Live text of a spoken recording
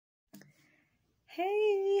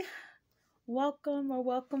Hey,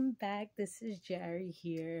 welcome back. This is Jari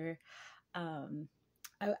here.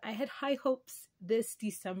 I had high hopes this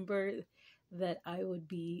December that I would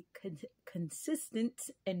be consistent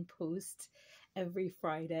and post every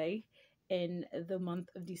Friday. In the month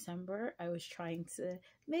of December, I was trying to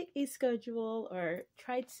make a schedule or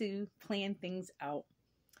try to plan things out,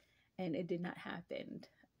 and it did not happen.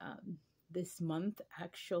 This month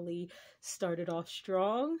actually started off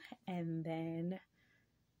strong, and then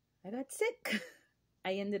I got sick.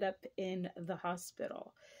 I ended up in the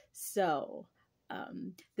hospital. So,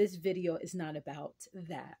 this video is not about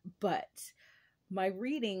that, but my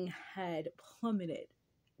reading had plummeted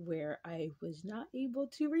where I was not able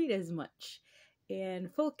to read as much and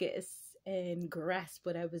focus and grasp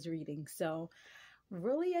what I was reading. So,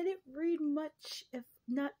 really, I didn't read much, if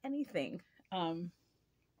not anything.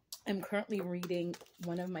 I'm currently reading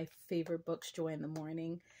one of my favorite books, Joy in the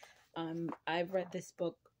Morning. I've read this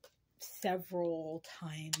book several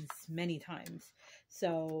times, many times.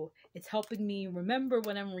 So it's helping me remember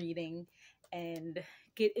what I'm reading and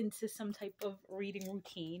get into some type of reading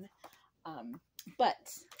routine.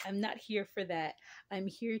 But I'm not here for that. I'm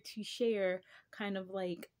here to share kind of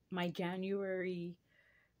like my January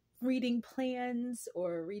reading plans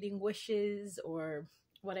or reading wishes or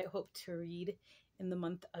what I hope to read in the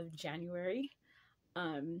month of January.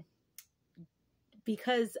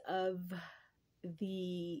 Because of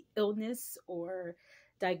the illness or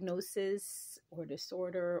diagnosis or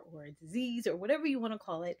disorder or disease or whatever you want to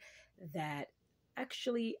call it, that I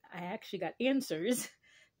actually got answers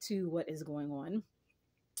to what is going on.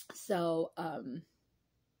 So I'm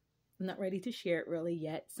not ready to share it really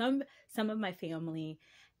yet. Some of my family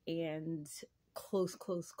and close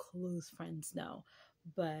friends know,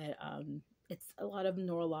 but it's a lot of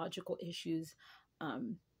neurological issues,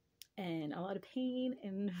 and a lot of pain,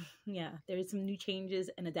 and yeah, there's some new changes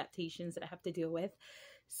and adaptations that I have to deal with.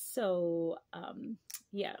 So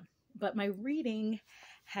yeah, but my reading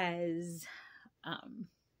has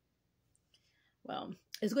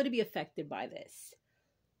is going to be affected by this.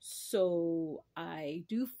 So I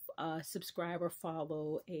do subscribe or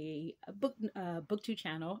follow a booktube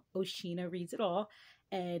channel, Oshina Reads It All,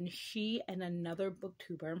 and she and another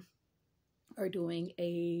booktuber are doing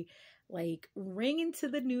a ring into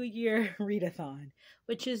the new year readathon,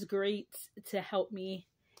 which is great to help me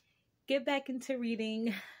get back into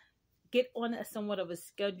reading, get on somewhat of a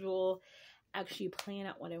schedule, actually plan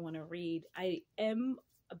out what I want to read. I am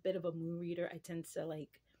a bit of a mood reader. I tend to I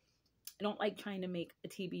don't like trying to make a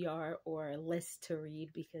TBR or a list to read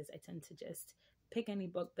because I tend to just pick any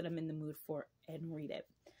book that I'm in the mood for and read it.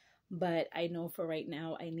 But I know for right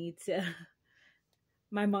now I need to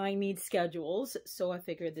my mind needs schedules, so I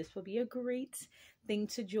figured this would be a great thing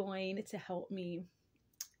to join to help me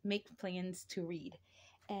make plans to read.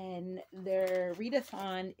 And their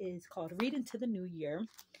readathon is called Read Into the New Year,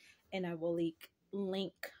 and I will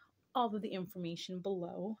link all of the information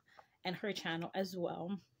below and her channel as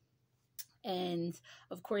well. And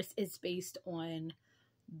of course, it's based on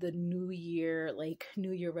the new year,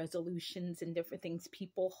 New Year resolutions and different things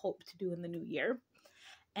people hope to do in the new year.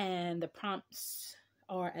 And the prompts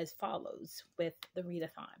are as follows with the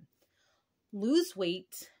readathon: lose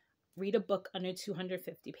weight, read a book under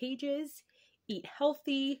 250 pages, eat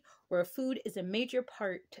healthy, where food is a major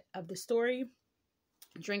part of the story,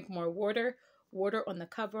 drink more water on the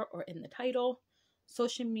cover or in the title,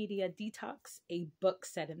 social media detox, a book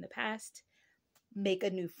set in the past, make a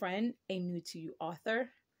new friend, a new to you author,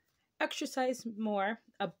 exercise more,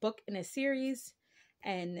 a book in a series,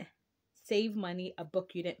 and save money, a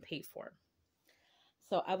book you didn't pay for.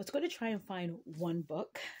 So I was going to try and find one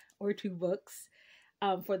book or two books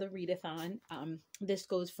for the readathon. This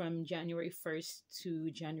goes from January 1st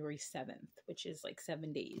to January 7th, which is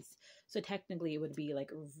 7 days. So technically it would be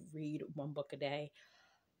read one book a day.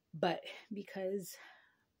 But because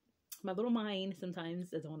my little mind sometimes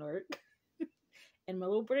doesn't want to work and my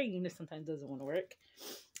little brain sometimes doesn't want to work,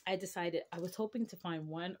 I decided I was hoping to find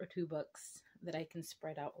one or two books that I can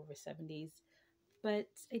spread out over 7 days. But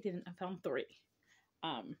I didn't. I found 3.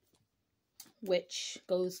 Which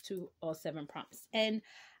goes to all 7 prompts. And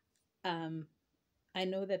I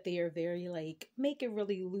know that they are very make it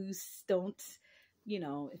really loose. Don't,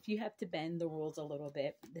 if you have to bend the rules a little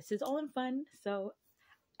bit, this is all in fun. So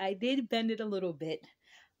I did bend it a little bit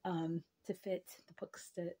to fit the books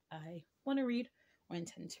that I want to read or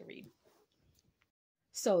intend to read.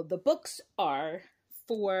 So the books are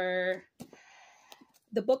for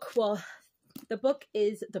the book. Well, the book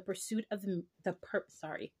is The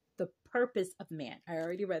Purpose of Man. I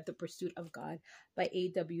already read The Pursuit of God by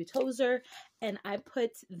A.W. Tozer, and I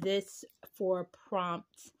put this for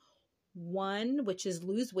prompt 1, which is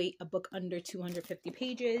Lose Weight, a book under 250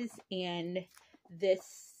 pages. And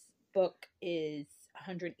this book is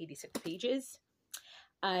 186 pages.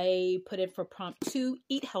 I put it for prompt 2,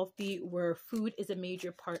 Eat Healthy, where food is a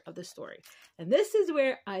major part of the story. And this is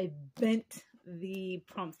where I bent the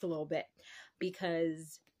prompts a little bit,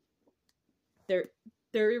 because there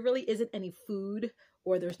really isn't any food,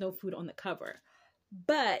 or there's no food on the cover.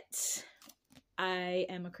 But I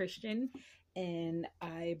am a Christian, and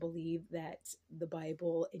I believe that the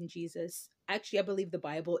Bible and Jesus, actually I believe the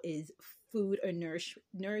Bible is food or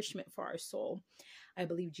nourishment for our soul. I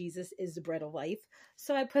believe Jesus is the bread of life.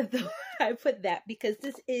 So I put that because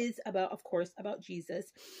this is about, of course, about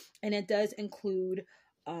Jesus, and it does include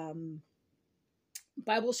Bible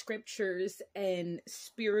scriptures and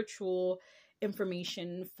spiritual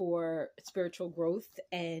information for spiritual growth,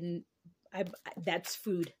 and that's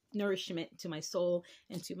food, nourishment to my soul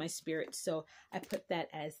and to my spirit. So I put that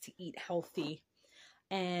as to eat healthy.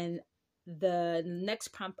 And the next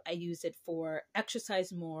prompt, I use it for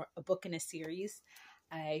Exercise More, a book in a series.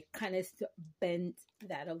 I kind of bent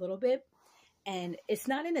that a little bit. And it's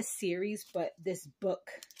not in a series, but this book,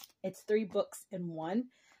 it's 3 books in 1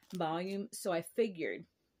 volume. So I figured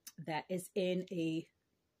that is in a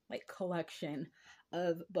collection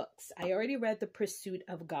of books. I already read The Pursuit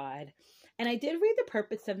of God, and I did read The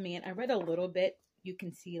Purpose of Man. I read a little bit. You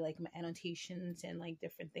can see my annotations and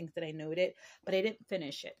different things that I noted, but I didn't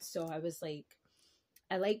finish it. So I was like,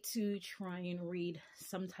 I like to try and read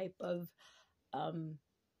some type of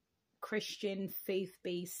Christian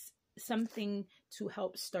faith-based, something to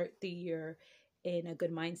help start the year in a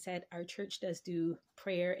good mindset. Our church does do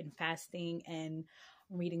prayer and fasting and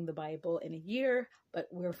reading the Bible in a year, but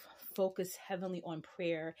we're focused heavily on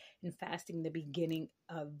prayer and fasting the beginning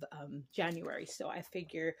of January. So I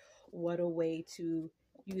figure, what a way to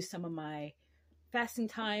use some of my fasting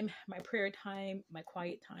time, my prayer time, my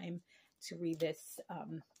quiet time to read this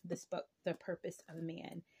book, The Purpose of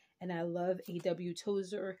Man. And I love A.W.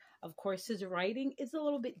 Tozer. Of course, his writing is a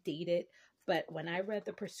little bit dated, but when I read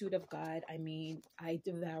The Pursuit of God, I mean, I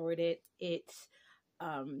devoured it. It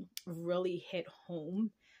really hit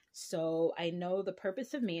home. So I know The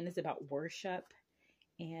Purpose of Man is about worship,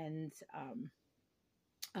 and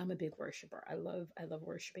I'm a big worshiper. I love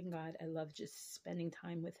worshiping God. I love just spending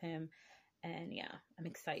time with him. And yeah, I'm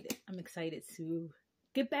excited. I'm excited to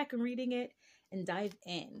get back and reading it and dive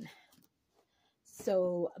in.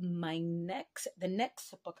 So the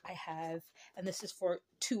next book I have, and this is for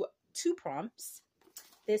two prompts.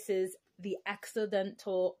 This is The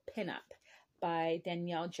Accidental Pinup by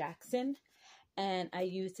Danielle Jackson. And I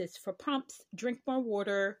use this for prompts: drink more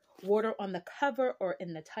water, water on the cover or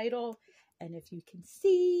in the title. And if you can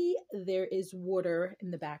see, there is water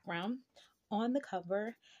in the background on the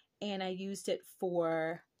cover. And I used it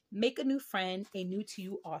for Make a New Friend, a New to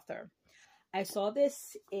You Author. I saw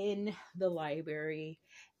this in the library,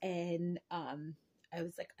 and I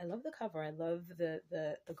was like, I love the cover. I love the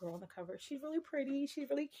girl on the cover. She's really pretty. She's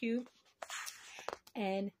really cute.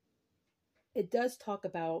 And it does talk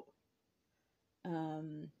about,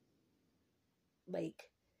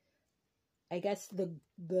 I guess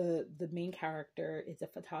the main character is a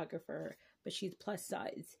photographer, but she's plus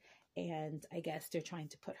size. And I guess they're trying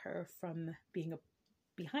to put her from being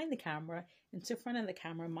behind the camera into front of the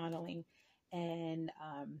camera modeling. And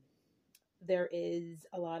there is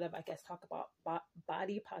a lot of, I guess, talk about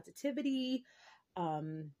body positivity,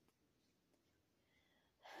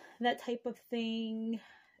 that type of thing,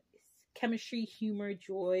 chemistry, humor,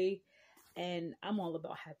 joy, and I'm all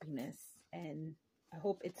about happiness. And I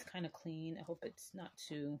hope it's kind of clean. I hope it's not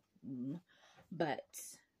too, but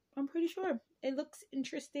I'm pretty sure it looks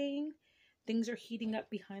interesting. Things are heating up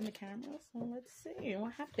behind the camera, so let's see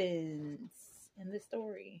what happens in this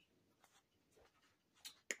story.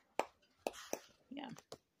 Yeah.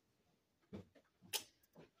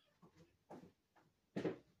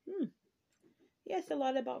 Yeah, it's a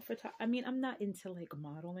lot about photography. I mean, I'm not into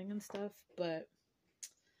modeling and stuff, but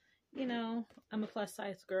I'm a plus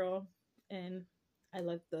size girl, and I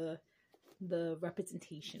love the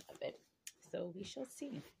representation of it. So we shall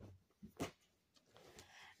see.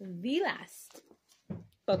 The last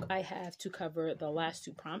book I have to cover, the last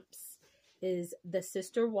 2 prompts, is The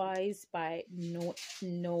Sister Weiss by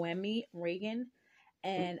Naomi Ragen.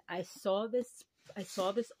 And I saw this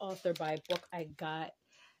author by a book I got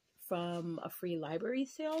from a free library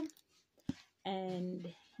sale. And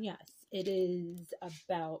yes, it is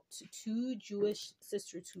about 2 Jewish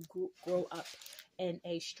sisters who grow up in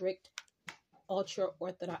a strict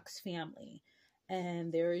ultra-Orthodox family.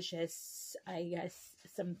 And there's just, I guess,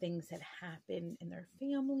 some things that happen in their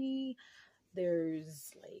family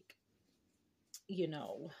there's like,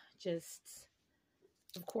 just,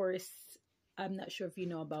 of course, I'm not sure if you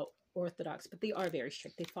know about Orthodox, but they are very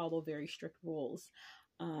strict. They follow very strict rules.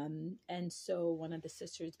 And so one of the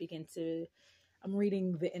sisters I'm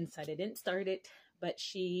reading the inside. I didn't start it, but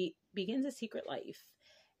she begins a secret life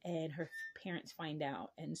and her parents find out.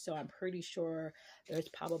 And so I'm pretty sure there's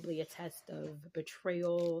probably a test of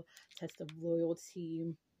betrayal, test of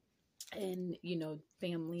loyalty, and,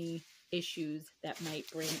 family issues that might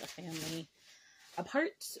bring a family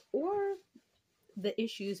apart, or the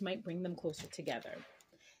issues might bring them closer together.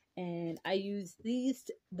 And I use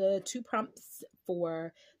the 2 prompts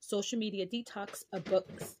for social media detox, a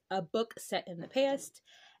book set in the past,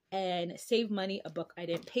 and save money, a book I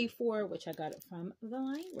didn't pay for, which I got it from the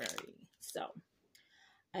library. So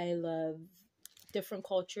I love different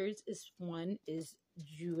cultures. One is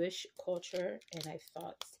Jewish culture, and I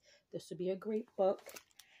thought this would be a great book.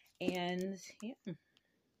 And yeah,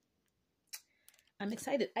 I'm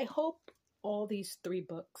excited. I hope all these 3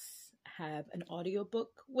 books have an audiobook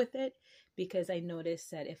with it, because I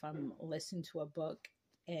noticed that if I'm listening to a book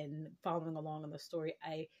and following along on the story,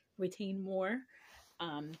 I retain more.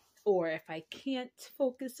 Or if I can't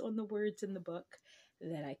focus on the words in the book,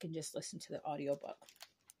 then I can just listen to the audiobook.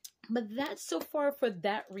 But that's so far for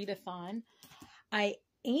that readathon. I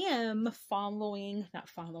am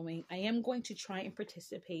I am going to try and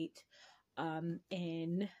participate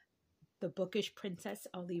in the Bookish Princess.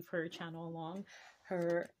 I'll leave her channel along.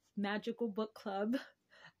 Her magical book club.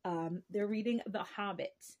 They're reading The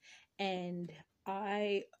Hobbit, and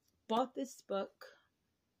I bought this book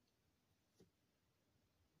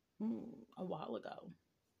a while ago.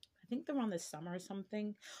 I think they're on this summer or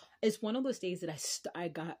something. It's one of those days that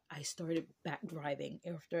I started back driving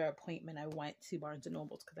after an appointment. I went to Barnes and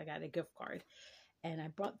Nobles because I got a gift card, and I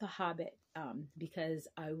brought The Hobbit because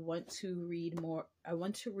I want to read more. I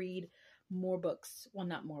want to read more books. Well,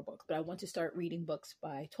 not more books, but I want to start reading books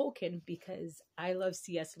by Tolkien because I love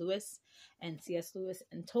C.S. Lewis, and C.S. Lewis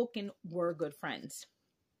and Tolkien were good friends.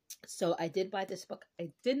 So I did buy this book.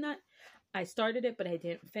 I started it, but I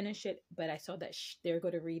didn't finish it, but I saw that they're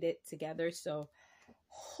going to read it together. So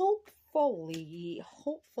hopefully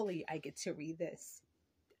I get to read this,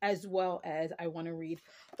 as well as I want to read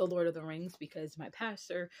The Lord of the Rings, because my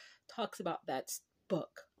pastor talks about that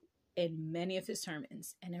book in many of his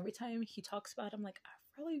sermons, and every time he talks about it, I'm like, I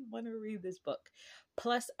really want to read this book.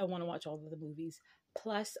 Plus I want to watch all of the movies,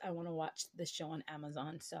 plus I want to watch the show on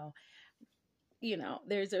Amazon. So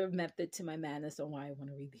there's a method to my madness on why I want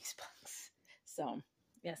to read these books. So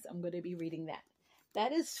yes, I'm going to be reading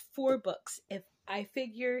that is 4 books. If I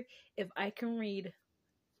can read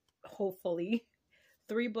hopefully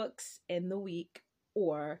 3 books in the week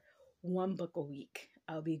or 1 book a week,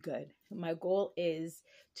 I'll be good. My goal is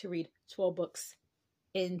to read 12 books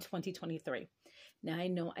in 2023. Now I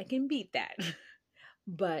know I can beat that,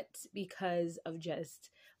 but because of just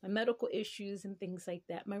my medical issues and things like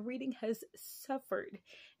that, my reading has suffered.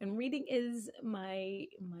 And reading is my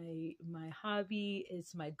hobby,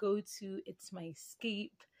 it's my go-to, it's my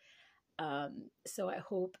escape. So I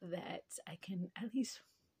hope that I can at least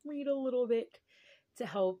read a little bit to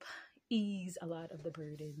help ease a lot of the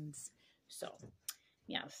burdens. So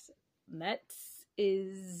yes, that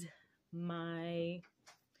is my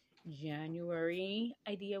January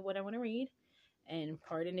idea of what I want to read. And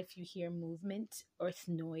pardon if you hear movement or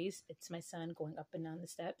noise, it's my son going up and down the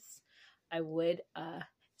steps. I would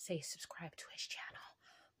say subscribe to his channel,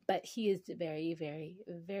 but he is very, very,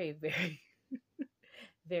 very, very,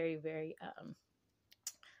 very, very,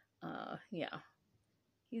 yeah,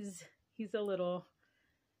 he's a little,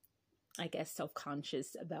 I guess,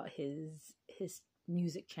 self-conscious about his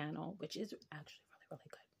music channel, which is actually really, really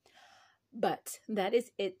good. But that is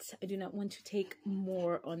it. I do not want to take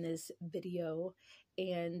more on this video.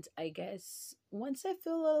 And I guess once I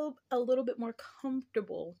feel a little bit more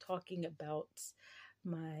comfortable talking about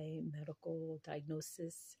my medical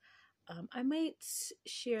diagnosis, I might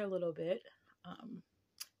share a little bit.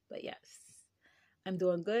 But yes, I'm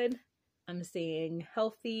doing good. I'm staying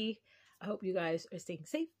healthy. I hope you guys are staying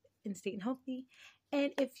safe and staying healthy.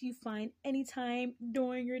 And if you find any time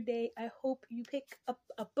during your day, I hope you pick up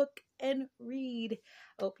a book and read.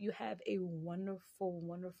 I hope you have a wonderful,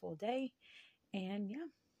 wonderful day. And yeah,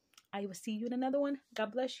 I will see you in another one.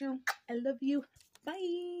 God bless you. I love you.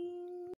 Bye.